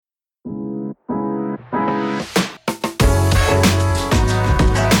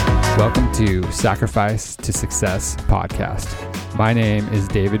Welcome to Sacrifice to Success podcast. My name is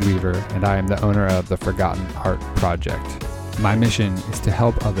David Weaver, and I am the owner of the Forgotten Art Project. My mission is to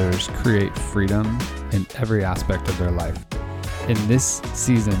help others create freedom in every aspect of their life. In this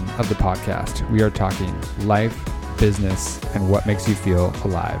season of the podcast, we are talking life, business, and what makes you feel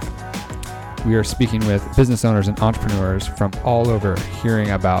alive. We are speaking with business owners and entrepreneurs from all over,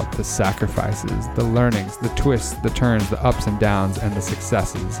 hearing about the sacrifices, the learnings, the twists, the turns, the ups and downs, and the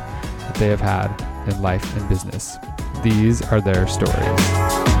successes that they have had in life and business. These are their stories.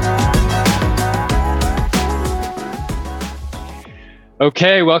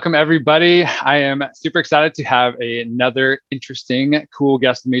 Okay, welcome everybody. I am super excited to have another interesting, cool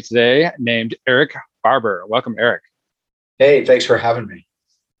guest with me today named Eric Farber. Welcome, Eric. Hey, thanks for having me.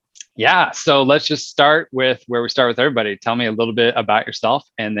 Yeah, so let's just start with where we start with everybody. Tell me a little bit about yourself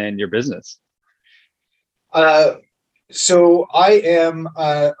and then your business. So I am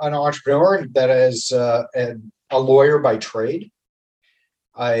an entrepreneur that is a lawyer by trade.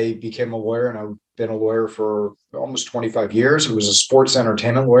 I became a lawyer and I've been a lawyer for almost 25 years. I was a sports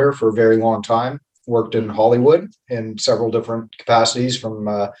entertainment lawyer for a very long time. Worked in Hollywood in several different capacities,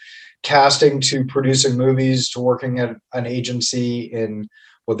 from casting to producing movies to working at an agency in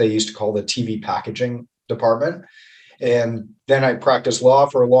what they used to call the TV packaging department. And then I practiced law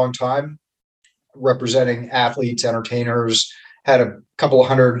for a long time, representing athletes, entertainers, had a couple of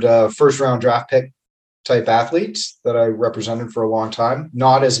hundred first round draft pick type athletes that I represented for a long time,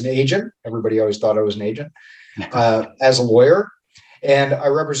 not as an agent. Everybody always thought I was an agent, as a lawyer. And I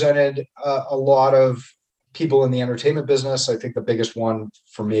represented a lot of people in the entertainment business. I think the biggest one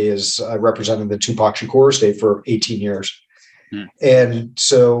for me is I represented the Tupac Shakur estate for 18 years. And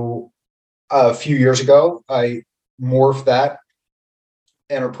so a few years ago, I morphed that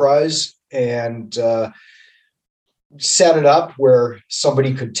enterprise and set it up where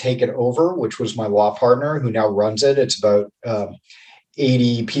somebody could take it over, which was my law partner who now runs it. It's about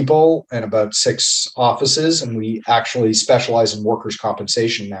 80 people and about 6 offices. And we actually specialize in workers'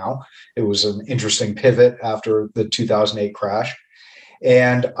 compensation now. It was an interesting pivot after the 2008 crash.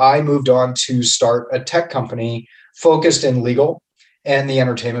 And I moved on to start a tech company focused in legal and the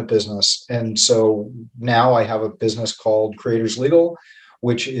entertainment business. And so now I have a business called Creators Legal,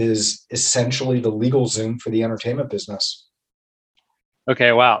 which is essentially the legal Zoom for the entertainment business.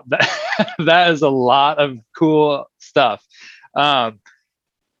 Okay, wow. That is a lot of cool stuff. Wow.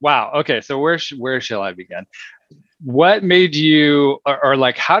 Okay, so where shall I begin? What made you, or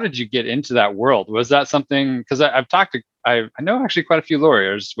like, how did you get into that world? Was that something, because I know actually quite a few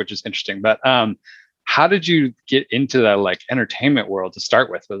lawyers, which is interesting, but how did you get into that like entertainment world to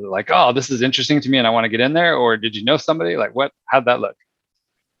start with? Was it like, oh, this is interesting to me and I want to get in there? Or did you know somebody? Like how'd that look?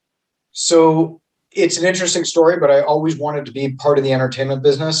 So it's an interesting story, but I always wanted to be part of the entertainment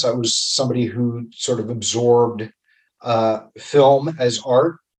business. I was somebody who sort of absorbed film as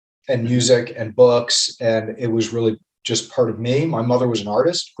art and music and books, and it was really just part of me. My mother was an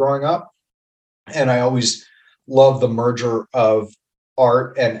artist growing up, and I always loved the merger of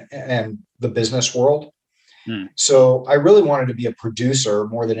art and the business world. So I really wanted to be a producer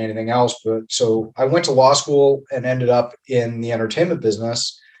more than anything else. But so I went to law school and ended up in the entertainment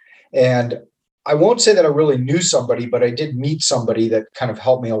business. And I won't say that I really knew somebody, but I did meet somebody that kind of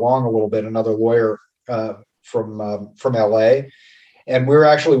helped me along a little bit, another lawyer from LA. And we were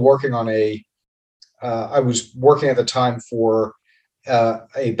actually working on I was working at the time for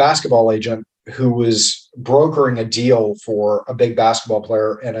a basketball agent who was brokering a deal for a big basketball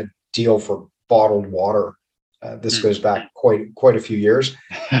player and a deal for bottled water. This goes back quite a few years.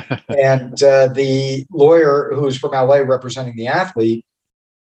 And the lawyer who was from LA representing the athlete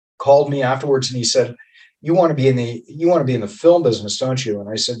called me afterwards and he said, you want to be in the film business, don't you? And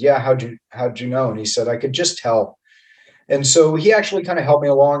I said, yeah, how'd you know? And he said, I could just tell. And so he actually kind of helped me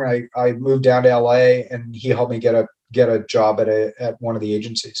along. I moved down to LA and he helped me get a job at one of the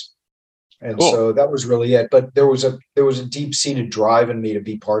agencies. And cool. So that was really it. But there was a deep-seated drive in me to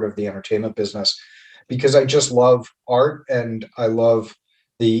be part of the entertainment business because I just love art and I love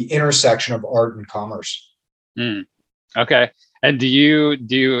the intersection of art and commerce. Okay. And do you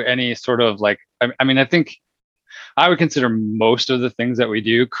do any sort of like, I mean, I think I would consider most of the things that we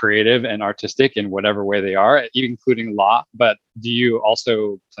do creative and artistic in whatever way they are, including law. But do you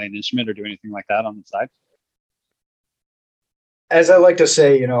also play an instrument or do anything like that on the side? As I like to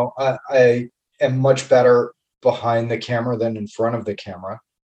say, I am much better behind the camera than in front of the camera,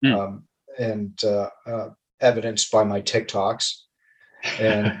 and evidenced by my TikToks.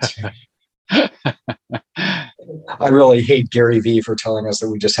 And I really hate Gary Vee for telling us that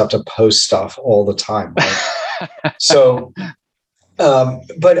we just have to post stuff all the time. Right? So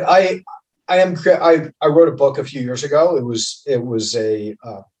But I wrote a book a few years ago. It was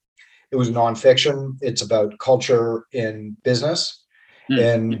nonfiction. It's about culture in business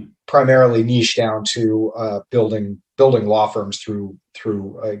and primarily niche down to building law firms through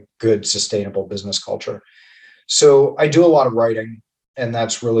a good sustainable business culture. So I do a lot of writing, and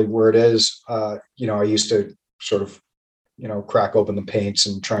that's really where it is. I used to sort of crack open the paints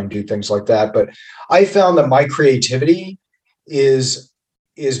and try and do things like that. But I found that my creativity is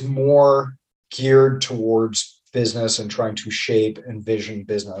more geared towards business and trying to shape and vision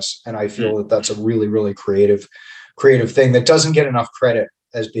business. And I feel that that's a really, really creative thing that doesn't get enough credit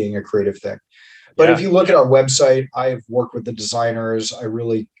as being a creative thing. But if you look at our website, I've worked with the designers.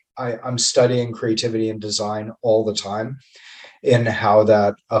 I'm studying creativity and design all the time, and how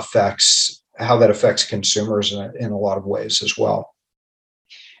that affects consumers in a lot of ways as well.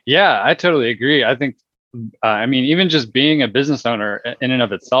 Yeah, I totally agree. I think, even just being a business owner in and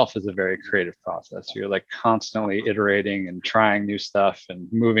of itself is a very creative process. You're like constantly iterating and trying new stuff and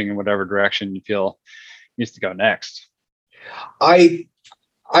moving in whatever direction you feel needs to go next. I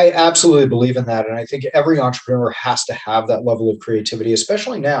absolutely believe in that. And I think every entrepreneur has to have that level of creativity,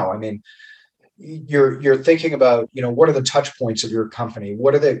 especially now. I mean, you're thinking about, what are the touch points of your company?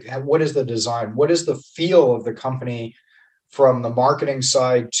 What is the design? What is the feel of the company from the marketing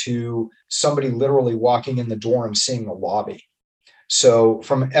side to somebody literally walking in the door and seeing the lobby? So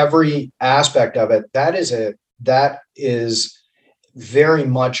from every aspect of it, that is very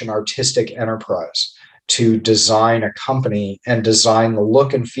much an artistic enterprise to design a company and design the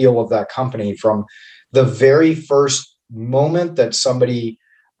look and feel of that company from the very first moment that somebody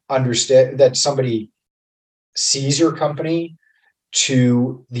sees your company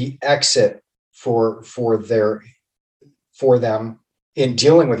to the exit for them in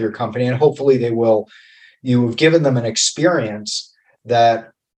dealing with your company. And hopefully you've given them an experience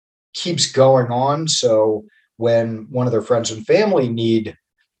that keeps going on. So when one of their friends and family need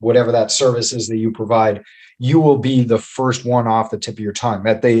whatever that service is that you provide, you will be the first one off the tip of your tongue,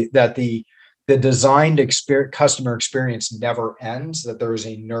 that the designed customer experience never ends, that there is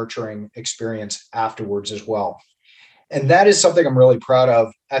a nurturing experience afterwards as well. And that is something I'm really proud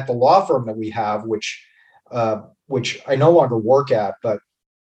of at the law firm that we have, which I no longer work at, but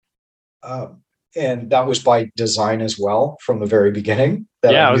and that was by design as well from the very beginning.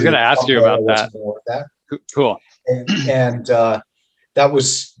 I was going to ask you about that. Cool. And that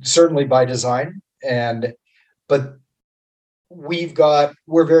was certainly by design. But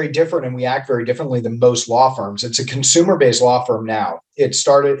we're very different, and we act very differently than most law firms. It's a consumer-based law firm now. It's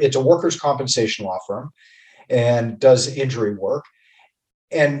a workers' compensation law firm and does injury work.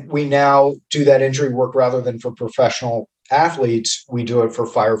 And we now do that injury work rather than for professional athletes. We do it for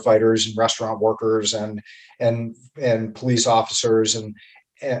firefighters and restaurant workers and police officers. And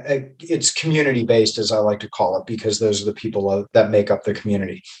it's community-based, as I like to call it, because those are the people that make up the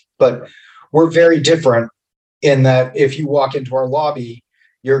community. But we're very different in that if you walk into our lobby,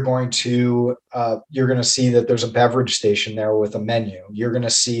 you're going to see that there's a beverage station there with a menu. You're going to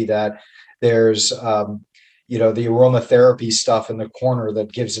see that there's the aromatherapy stuff in the corner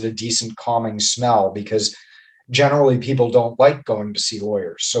that gives it a decent calming smell, because generally people don't like going to see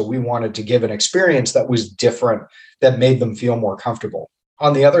lawyers. So we wanted to give an experience that was different, that made them feel more comfortable.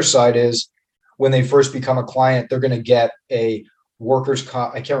 On the other side is when they first become a client, they're going to get a workers'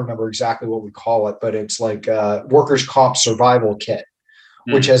 comp. I can't remember exactly what we call it, but it's like a workers' comp survival kit,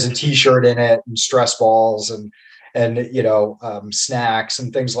 which has a T-shirt in it and stress balls and snacks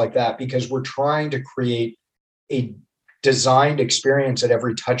and things like that, because we're trying to create a designed experience at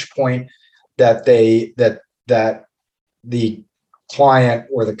every touch point that that the client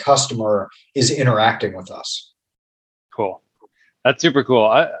or the customer is interacting with us. Cool. That's super cool.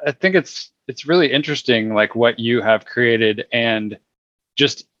 I think it's really interesting, like what you have created and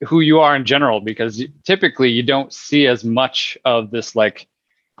just who you are in general, because typically you don't see as much of this, like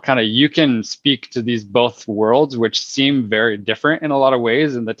kind of, you can speak to these both worlds, which seem very different in a lot of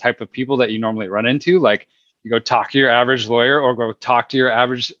ways, and the type of people that you normally run into. Like you go talk to your average lawyer or go talk to your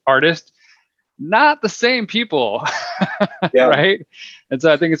average artist, not the same people. Yeah. Right. And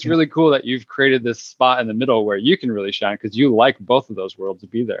so I think it's really cool that you've created this spot in the middle where you can really shine, because you like both of those worlds to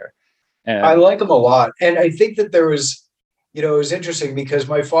be there. And I like them a lot. And I think that there was, it was interesting because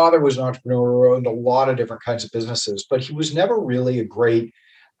my father was an entrepreneur who owned a lot of different kinds of businesses, but he was never really a great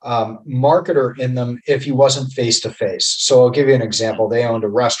marketer in them if he wasn't face to face. So I'll give you an example. They owned a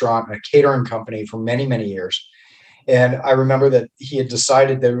restaurant and a catering company for many, many years. And I remember that he had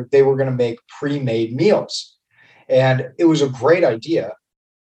decided that they were going to make pre-made meals. And it was a great idea.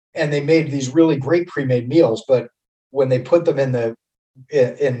 And they made these really great pre-made meals. But when they put them in the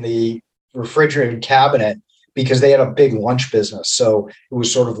in the refrigerated cabinet because they had a big lunch business. So it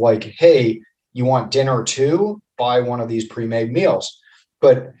was sort of like, hey, you want dinner too? Buy one of these pre-made meals.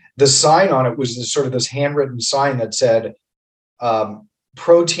 But the sign on it was sort of this handwritten sign that said,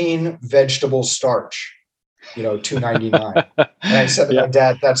 protein, vegetable, starch, $2.99. And I said to Yeah. my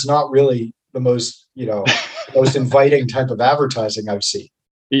dad, that's not really the most, most inviting type of advertising I've seen.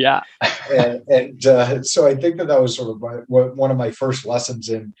 Yeah. And so I think that was sort of one of my first lessons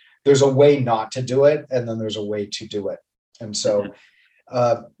in there's a way not to do it, and then there's a way to do it. And so,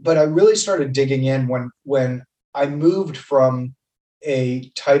 but I really started digging in when I moved from a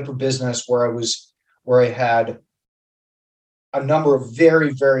type of business where I had a number of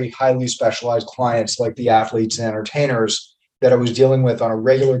very, very highly specialized clients, like the athletes and entertainers that I was dealing with on a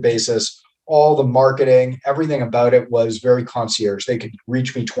regular basis. All the marketing, everything about it was very concierge. They could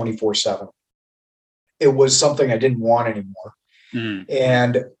reach me 24/7. It was something I didn't want anymore.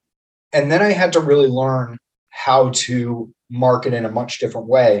 And then I had to really learn how to market in a much different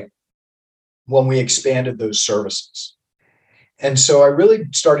way when we expanded those services. And so I really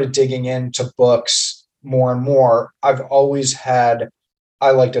started digging into books more and more. I've always had,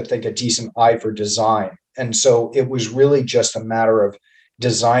 I like to think, a decent eye for design. And so it was really just a matter of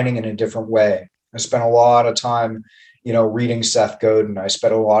designing in a different way. I spent a lot of time, reading Seth Godin. I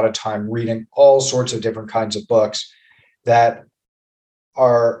spent a lot of time reading all sorts of different kinds of books that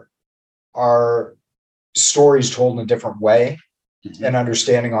are stories told in a different way and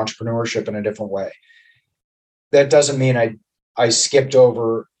understanding entrepreneurship in a different way. That doesn't mean I skipped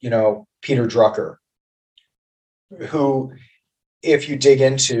over, Peter Drucker, who, if you dig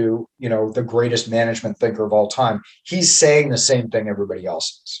into, the greatest management thinker of all time, he's saying the same thing everybody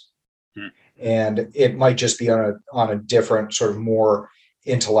else is. And it might just be on a different sort of more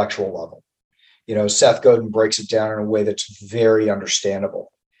intellectual level. Seth Godin breaks it down in a way that's very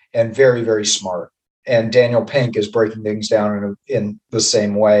understandable and very, very smart. And Daniel Pink is breaking things down in the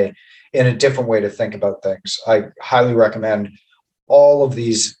same way, in a different way to think about things. I highly recommend all of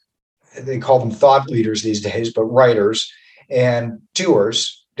these. They call them thought leaders these days, but writers and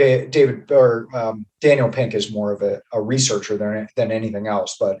doers. Daniel Pink is more of a researcher than anything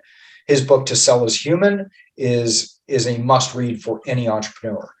else, but his book "To Sell is Human" is a must read for any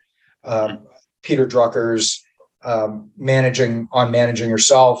entrepreneur. Peter Drucker's Managing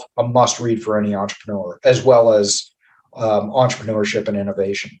Yourself, a must read for any entrepreneur, as well as Entrepreneurship and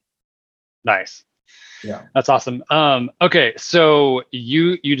Innovation. Nice. Yeah, that's awesome. Okay, so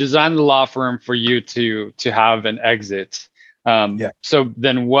you designed the law firm for you to have an exit. So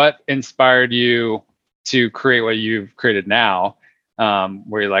then, what inspired you to create what you've created now?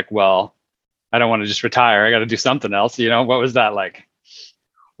 Where you're like, well, I don't want to just retire. I got to do something else. What was that like?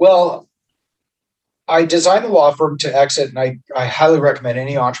 Well, I designed the law firm to exit, and I highly recommend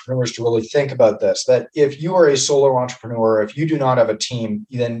any entrepreneurs to really think about this, that if you are a solo entrepreneur, if you do not have a team,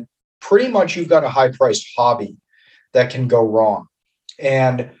 then pretty much you've got a high-priced hobby that can go wrong.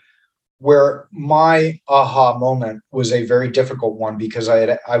 And where my aha moment was a very difficult one, because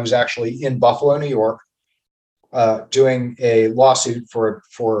I was actually in Buffalo, New York, doing a lawsuit for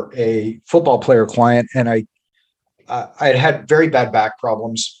a football player client, and I had very bad back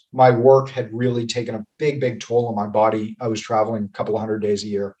problems. My work had really taken a big toll on my body. I was traveling a couple of 100 days a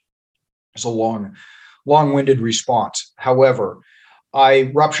year. It's a long-winded response. However,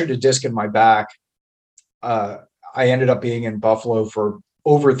 I ruptured a disc in my back. I ended up being in Buffalo for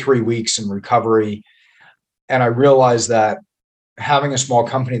over 3 weeks in recovery. And I realized that having a small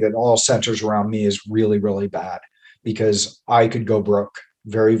company that all centers around me is really, really bad, because I could go broke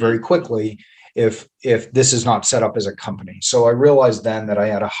very, very quickly if this is not set up as a company. So I realized then that I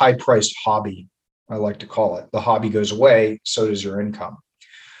had a high-priced hobby, I like to call it. The hobby goes away, so does your income.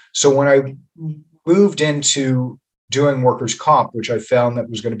 So when I moved into doing workers' comp, which I found that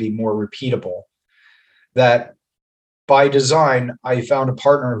was going to be more repeatable, that by design, I found a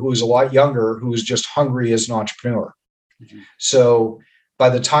partner who was a lot younger, who was just hungry as an entrepreneur. So by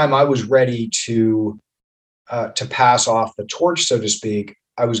the time I was ready to pass off the torch, so to speak,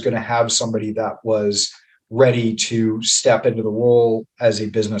 I was going to have somebody that was ready to step into the role as a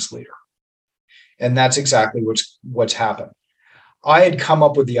business leader. And that's exactly what's happened. I had come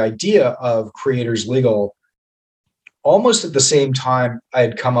up with the idea of Creators Legal almost at the same time I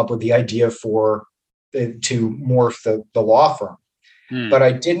had come up with the idea to morph the law firm. But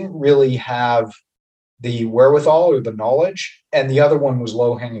I didn't really have the wherewithal or the knowledge. And the other one was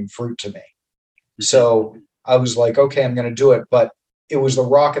low-hanging fruit to me. So I was like, okay, I'm going to do it. But it was the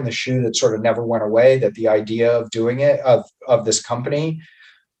rock in the shoe that sort of never went away, that the idea of doing it, of this company,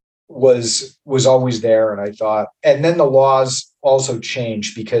 was always there. And I thought, and then the laws also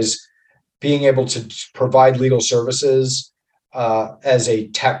changed because being able to provide legal services as a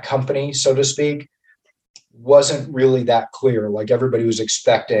tech company, so to speak, wasn't really that clear. Like everybody was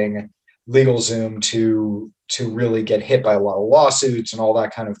expecting LegalZoom to really get hit by a lot of lawsuits and all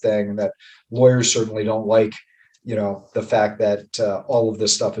that kind of thing. And that lawyers certainly don't like, the fact that all of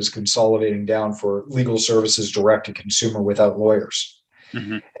this stuff is consolidating down for legal services direct to consumer without lawyers.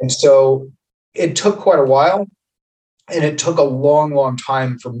 Mm-hmm. And so it took quite a while. And it took a long, long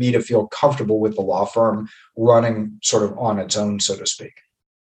time for me to feel comfortable with the law firm running sort of on its own, so to speak.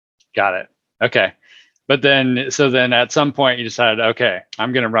 Got it. Okay. But then at some point you decided, okay,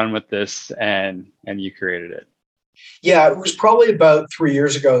 I'm going to run with this, and you created it. Yeah, it was probably about 3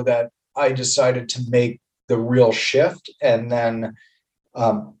 years ago that I decided to make the real shift. And then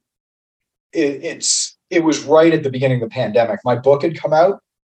it was right at the beginning of the pandemic. My book had come out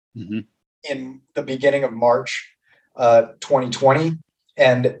in the beginning of March 2020,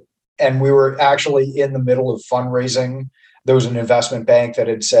 and we were actually in the middle of fundraising. There was an investment bank that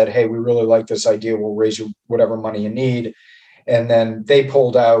had said, "Hey, we really like this idea. We'll raise you whatever money you need." And then they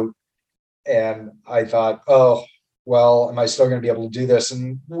pulled out, and I thought, "Oh, well, am I still going to be able to do this?"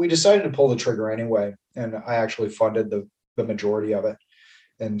 And we decided to pull the trigger anyway. And I actually funded the majority of it.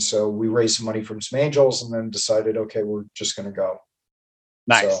 And so we raised some money from some angels, and then decided, okay, we're just going to go.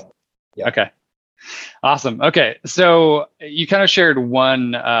 Nice. So, yeah. Okay. Awesome. Okay. So you kind of shared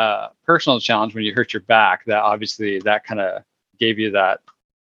one personal challenge when you hurt your back that obviously that kind of gave you that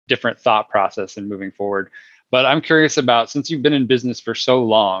different thought process in moving forward. But I'm curious about, since you've been in business for so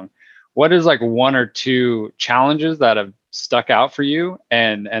long, what is like one or two challenges that have stuck out for you,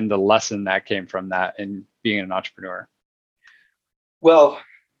 and the lesson that came from that in being an entrepreneur? Well,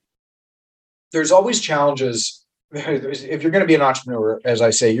 there's always challenges. If you're going to be an entrepreneur, as I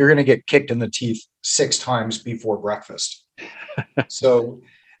say, you're going to get kicked in the teeth 6 times before breakfast. So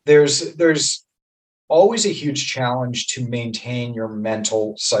there's always a huge challenge to maintain your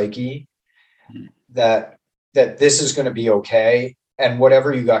mental psyche that this is going to be okay. And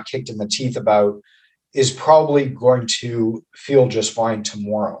whatever you got kicked in the teeth about is probably going to feel just fine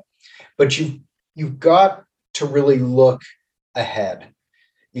tomorrow. But you've got to really look ahead.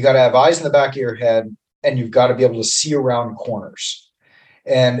 You got to have eyes in the back of your head, and you've got to be able to see around corners.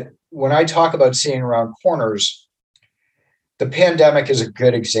 And when I talk about seeing around corners, the pandemic is a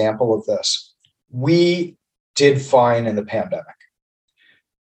good example of this. We did fine in the pandemic.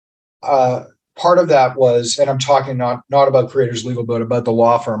 Part of that was, and I'm talking not about Creators Legal, but about the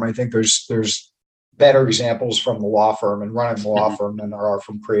law firm. I think there's better examples from the law firm and running the law firm than there are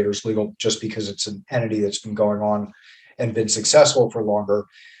from Creators Legal, just because it's an entity that's been going on and been successful for longer.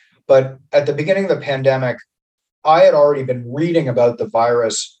 But at the beginning of the pandemic, I had already been reading about the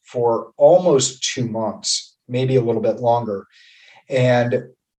virus for almost 2 months, maybe a little bit longer. And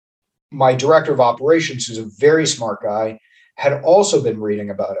my director of operations, who's a very smart guy, had also been reading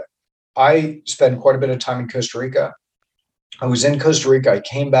about it. I spent quite a bit of time in Costa Rica. I was in Costa Rica. I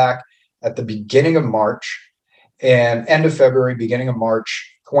came back at the beginning of March, and end of February, beginning of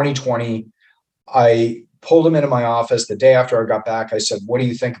March 2020, I pulled him into my office the day after I got back. I said, "What do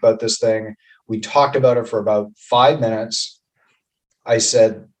you think about this thing?" We talked about it for about 5 minutes. I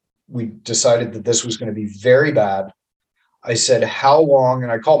said, we decided that this was going to be very bad. I said, "How long?"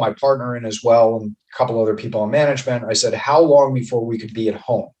 And I called my partner in as well, and a couple other people in management. I said, "How long before we could be at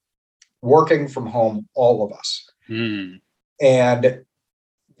home, working from home, all of us?" And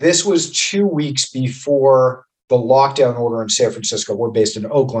this was 2 weeks before the lockdown order in San Francisco. We're based in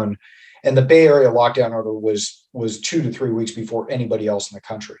Oakland, and the Bay Area lockdown order was 2 to 3 weeks before anybody else in the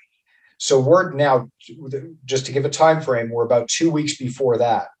country. So we're now, just to give a time frame, we're about 2 weeks before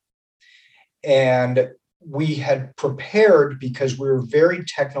that. And we had prepared because we were very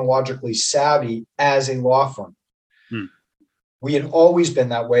technologically savvy as a law firm. We had always been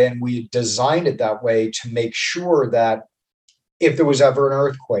that way, and we had designed it that way to make sure that if there was ever an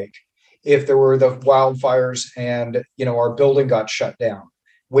earthquake, if there were the wildfires and, our building got shut down,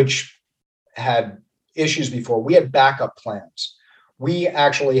 which had issues before, we had backup plans. We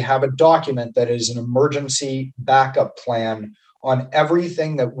actually have a document that is an emergency backup plan on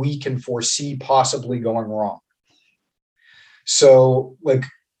everything that we can foresee possibly going wrong. So, like,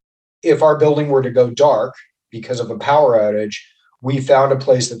 if our building were to go dark because of a power outage, we found a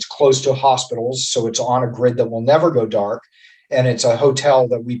place that's close to hospitals, so it's on a grid that will never go dark. And it's a hotel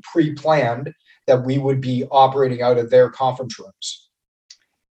that we pre-planned that we would be operating out of their conference rooms.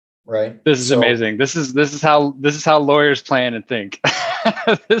 Right. This is amazing. This is how lawyers plan and think.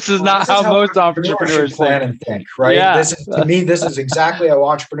 This is Well, not this is how how most entrepreneurs should entrepreneurs plan think. and think, right? Yeah. This is, to me, this is exactly how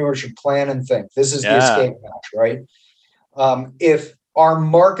entrepreneurs should plan and think. This is the Yeah. escape hatch, right? If our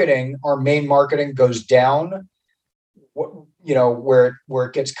marketing, our main marketing goes down, where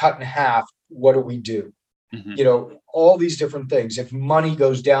it gets cut in half, what do we do? Mm-hmm. All these different things. If money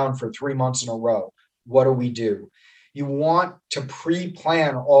goes down for 3 months in a row, what do we do? You want to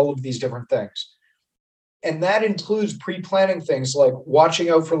pre-plan all of these different things. And that includes pre-planning things like watching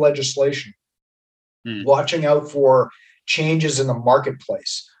out for legislation, watching out for changes in the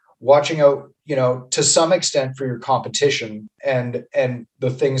marketplace, watching out, to some extent for your competition and the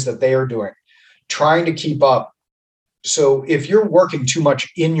things that they are doing, trying to keep up. So if you're working too much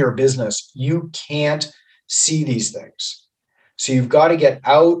in your business, you can't see these things. So you've got to get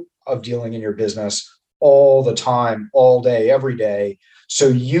out of dealing in your business all the time, all day, every day, so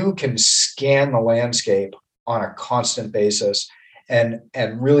you can scan the landscape on a constant basis and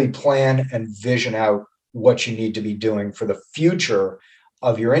really plan and vision out what you need to be doing for the future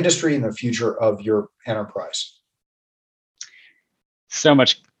of your industry and the future of your enterprise. So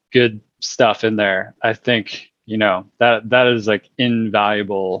much good stuff in there. I think that is like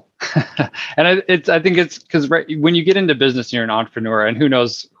invaluable. And I think it's because when you get into business and you're an entrepreneur, and who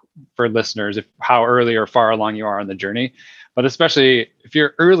knows for listeners how early or far along you are on the journey, but especially if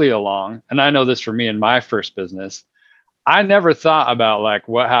you're early along, and I know this for me in my first business, I never thought about like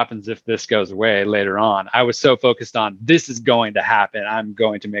what happens if this goes away later on. I was so focused on this is going to happen, I'm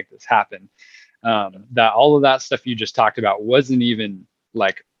going to make this happen, that all of that stuff you just talked about wasn't even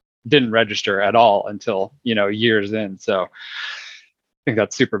like didn't register at all until years in. So I think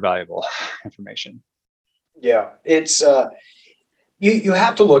that's super valuable information. Yeah, it's you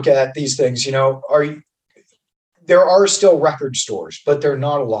have to look at these things. There are still record stores, but there are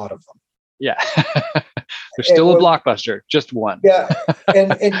not a lot of them. Yeah. There's still a Blockbuster, just one. Yeah.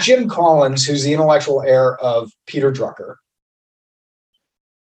 And Jim Collins, who's the intellectual heir of Peter Drucker,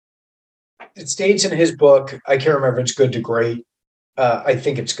 it states in his book, I can't remember if it's Good to Great. I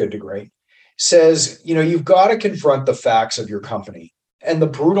think it's Good to Great. Says, you've got to confront the facts of your company and the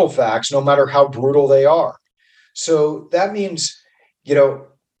brutal facts, no matter how brutal they are. So that means,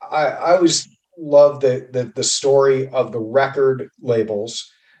 I always love the story of the record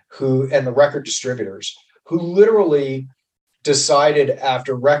labels and the record distributors who literally decided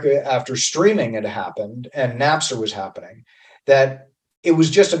after streaming had happened and Napster was happening, that it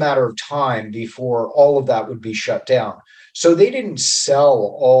was just a matter of time before all of that would be shut down. So they didn't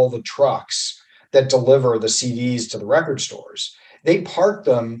sell all the trucks that deliver the CDs to the record stores. They parked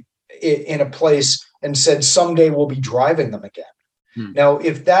them in a place and said, someday we'll be driving them again. Now,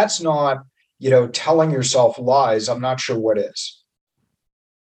 if that's not, telling yourself lies, I'm not sure what is.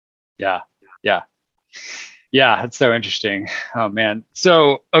 Yeah. It's so interesting. Oh man.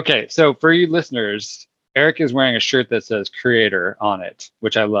 So, okay. So for you listeners, Eric is wearing a shirt that says creator on it,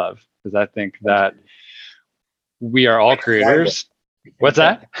 which I love because I think that we are all creators. What's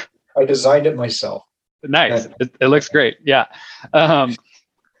that? I designed it myself. Nice. It looks great. Yeah.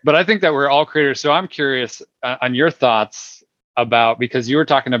 But I think that we're all creators. So I'm curious on your thoughts about, because you were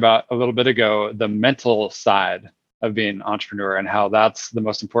talking about a little bit ago, the mental side of being an entrepreneur and how that's the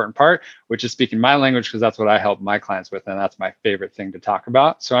most important part, which is speaking my language, because that's what I help my clients with. And that's my favorite thing to talk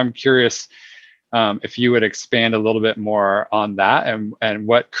about. So I'm curious if you would expand a little bit more on that and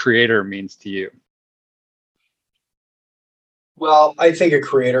what creator means to you. Well, I think a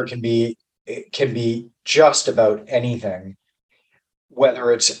creator can be just about anything,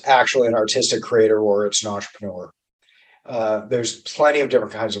 whether it's actually an artistic creator or it's an entrepreneur. There's plenty of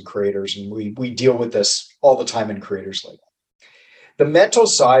different kinds of creators, and we deal with this all the time in Creators Label. The mental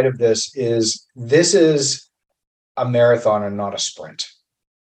side of this is a marathon and not a sprint.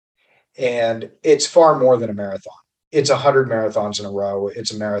 And it's far more than a marathon. It's 100 marathons in a row.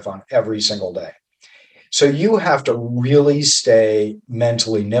 It's a marathon every single day. So you have to really stay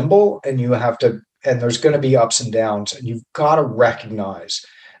mentally nimble, and there's going to be ups and downs, and you've got to recognize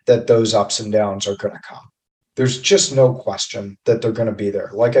that those ups and downs are going to come. There's just no question that they're going to be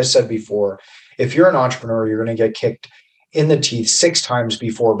there. Like I said before, if you're an entrepreneur, you're going to get kicked in the teeth 6 times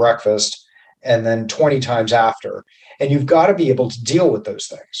before breakfast and then 20 times after. And you've got to be able to deal with those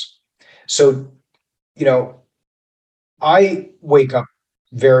things. So, I wake up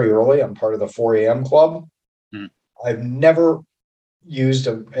very early. I'm part of the 4 a.m. club. I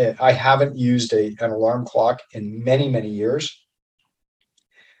haven't used an alarm clock in many, many years.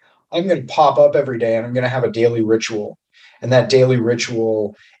 I'm going to pop up every day and I'm going to have a daily ritual. And that daily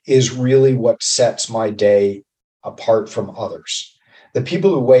ritual is really what sets my day apart from others. The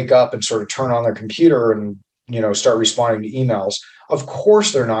people who wake up and sort of turn on their computer and start responding to emails, of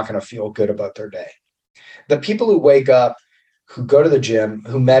course they're not going to feel good about their day. The people who wake up, who go to the gym,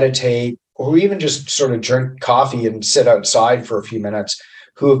 who meditate, or who even just sort of drink coffee and sit outside for a few minutes,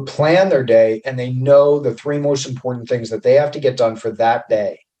 who have planned their day and they know the three most important things that they have to get done for that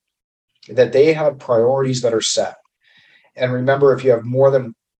day, that they have priorities that are set. And remember, if you have more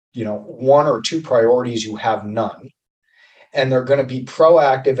than, one or two priorities, you have none. And they're going to be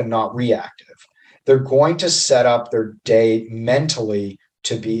proactive and not reactive. They're going to set up their day mentally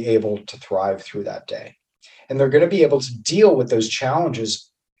to be able to thrive through that day. And they're going to be able to deal with those challenges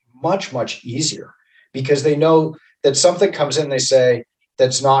much, much easier because they know that something comes in, they say,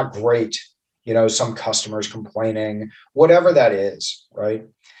 that's not great. Some customers complaining, whatever that is, right?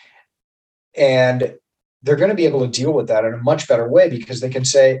 And they're going to be able to deal with that in a much better way because they can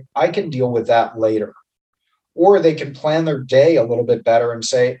say, I can deal with that later. Or they can plan their day a little bit better and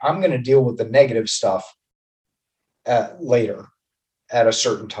say, I'm going to deal with the negative stuff later at a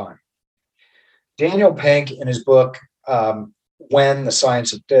certain time. Daniel Pink, in his book, When the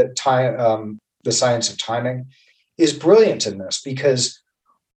Science of Timing, is brilliant in this because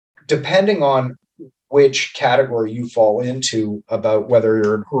depending on which category you fall into about whether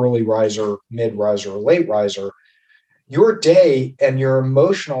you're an early riser, mid riser, or late riser, your day and your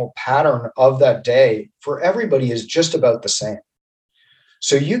emotional pattern of that day for everybody is just about the same.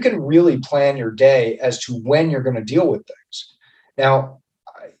 So you can really plan your day as to when you're going to deal with things. Now,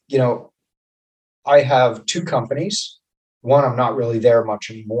 I have two companies. One, I'm not really there much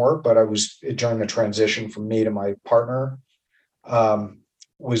anymore, but I was during the transition from me to my partner,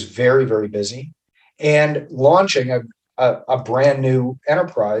 was very, very busy. And launching a brand new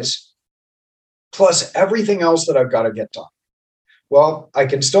enterprise, plus everything else that I've got to get done. Well, I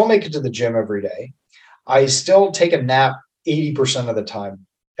can still make it to the gym every day. I still take a nap 80% of the time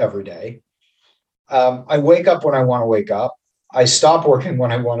every day. I wake up when I want to wake up. I stop working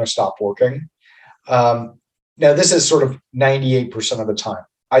when I want to stop working. Now, this is sort of 98% of the time.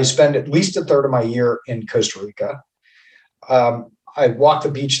 I spend at least a third of my year in Costa Rica. I walk the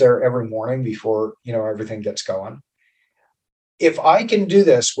beach there every morning before, everything gets going. If I can do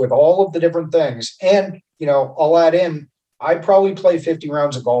this with all of the different things, and, I'll add in, I probably play 50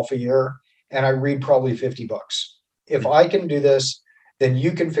 rounds of golf a year and I read probably 50 books. If I can do this, then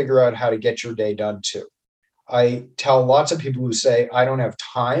you can figure out how to get your day done too. I tell lots of people who say, I don't have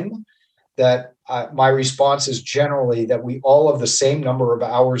time, that my response is generally that we all have the same number of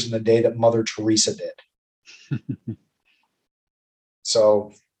hours in the day that Mother Teresa did.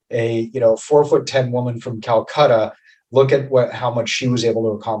 So a 4'10" woman from Calcutta, look at how much she was able to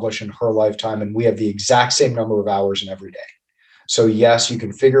accomplish in her lifetime, and we have the exact same number of hours in every day. So yes, you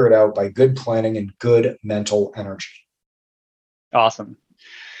can figure it out by good planning and good mental energy. Awesome.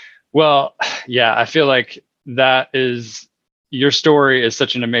 Well, yeah, I feel like your story is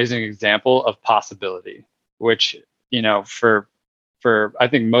such an amazing example of possibility, which, for I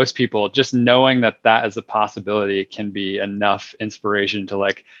think most people, just knowing that is a possibility can be enough inspiration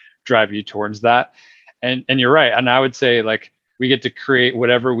to drive you towards that. And you're right. And I would say we get to create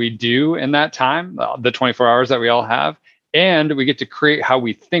whatever we do in that time, the 24 hours that we all have, and we get to create how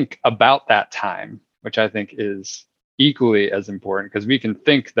we think about that time, which I think is equally as important because we can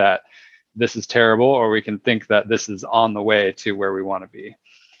think that this is terrible, or we can think that this is on the way to where we want to be.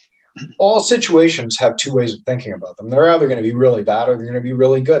 All situations have two ways of thinking about them. They're either going to be really bad or they're going to be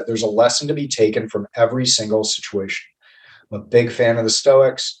really good. There's a lesson to be taken from every single situation. I'm a big fan of the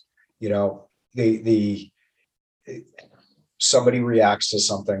Stoics. Somebody reacts to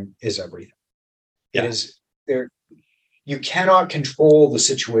something is everything. Yeah. It is there. You cannot control the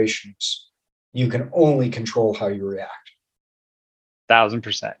situations. You can only control how you react.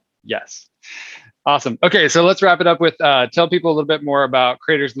 1,000%. Yes. Awesome. Okay. So let's wrap it up with, tell people a little bit more about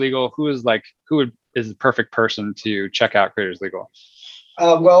Creators Legal. Who is the perfect person to check out Creators Legal?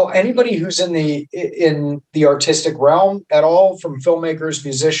 Well, anybody who's in the artistic realm at all, from filmmakers,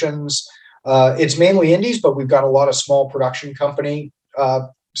 musicians, it's mainly indies, but we've got a lot of small production company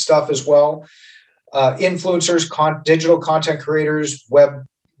stuff as well. Influencers, digital content creators,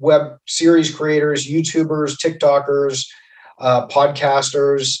 web series creators, YouTubers, TikTokers,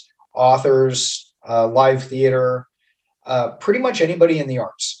 podcasters, authors, live theater, pretty much anybody in the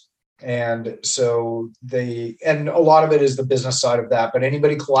arts. And so and a lot of it is the business side of that, but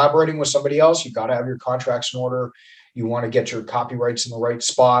anybody collaborating with somebody else, you got to have your contracts in order. You want to get your copyrights in the right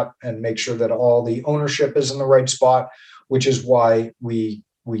spot and make sure that all the ownership is in the right spot, which is why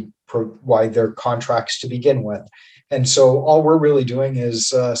why they're contracts to begin with. And so all we're really doing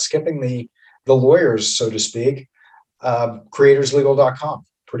is skipping the lawyers, so to speak. Creatorslegal.com.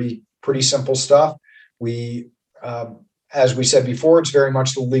 Pretty simple stuff. We, as we said before, it's very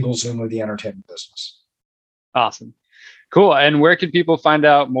much the legal Zoom of the entertainment business. Awesome. Cool. And where can people find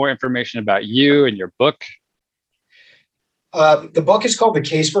out more information about you and your book? The book is called The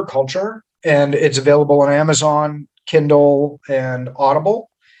Case for Culture, and it's available on Amazon, Kindle, and Audible.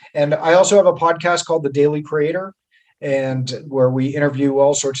 And I also have a podcast called The Daily Creator, and where we interview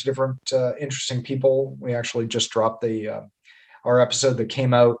all sorts of different interesting people. We actually just dropped our episode that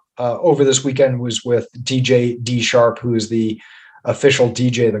came out over this weekend was with DJ D Sharp, who is the official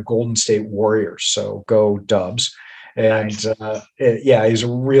DJ of the Golden State Warriors. So go Dubs. And Nice. He's a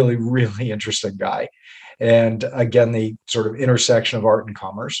really, really interesting guy. And again, the sort of intersection of art and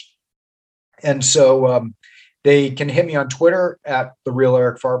commerce. And so they can hit me on Twitter at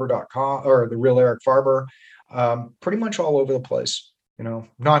therealericfarber.com or the real Eric Farber. Pretty much all over the place. I'm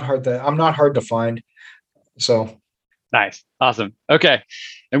not hard to find. So nice. Awesome. Okay.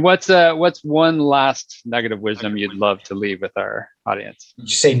 And what's one last nugget of wisdom you'd love to leave with our audience? Did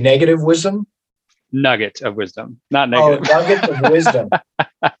you say negative wisdom? Nugget of wisdom, not negative. Oh, nugget of wisdom.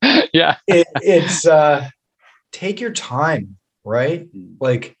 Yeah. It's take your time, right?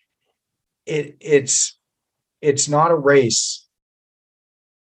 Like it's not a race.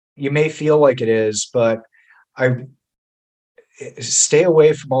 You may feel like it is, but I stay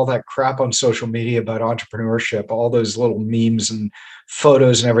away from all that crap on social media about entrepreneurship, all those little memes and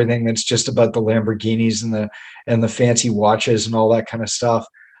photos and everything that's just about the Lamborghinis and the fancy watches and all that kind of stuff.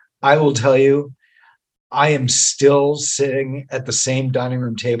 I will tell you, I am still sitting at the same dining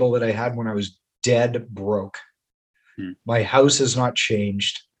room table that I had when I was dead broke. My house has not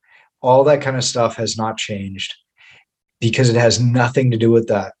changed. All that kind of stuff has not changed because it has nothing to do with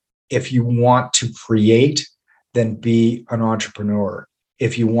that. If you want to create, then be an entrepreneur.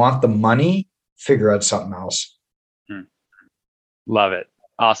 If you want the money, figure out something else. Love it.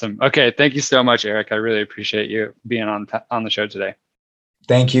 Awesome. Okay. Thank you so much, Eric. I really appreciate you being on the show today.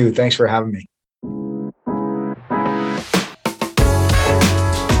 Thank you. Thanks for having me.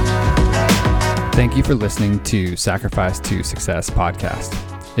 Thank you for listening to Sacrifice to Success podcast.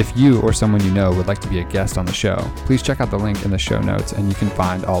 If you or someone you know would like to be a guest on the show, please check out the link in the show notes and you can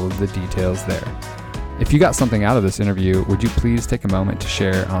find all of the details there. If you got something out of this interview, would you please take a moment to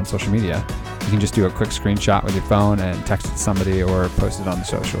share on social media? You can just do a quick screenshot with your phone and text it to somebody or post it on the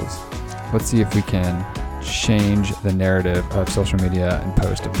socials. Let's see if we can change the narrative of social media and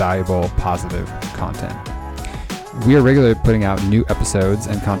post valuable, positive content. We are regularly putting out new episodes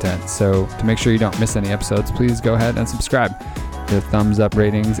and content, so to make sure you don't miss any episodes, please go ahead and subscribe. The thumbs up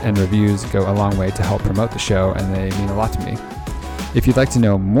ratings and reviews go a long way to help promote the show, and they mean a lot to me. If you'd like to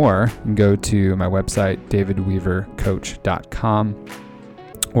know more, you can go to my website, davidweavercoach.com,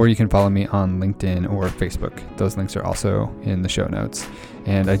 or you can follow me on LinkedIn or Facebook. Those links are also in the show notes.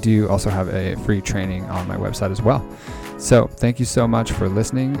 And I do also have a free training on my website as well. So thank you so much for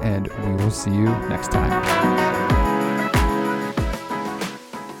listening, and we will see you next time.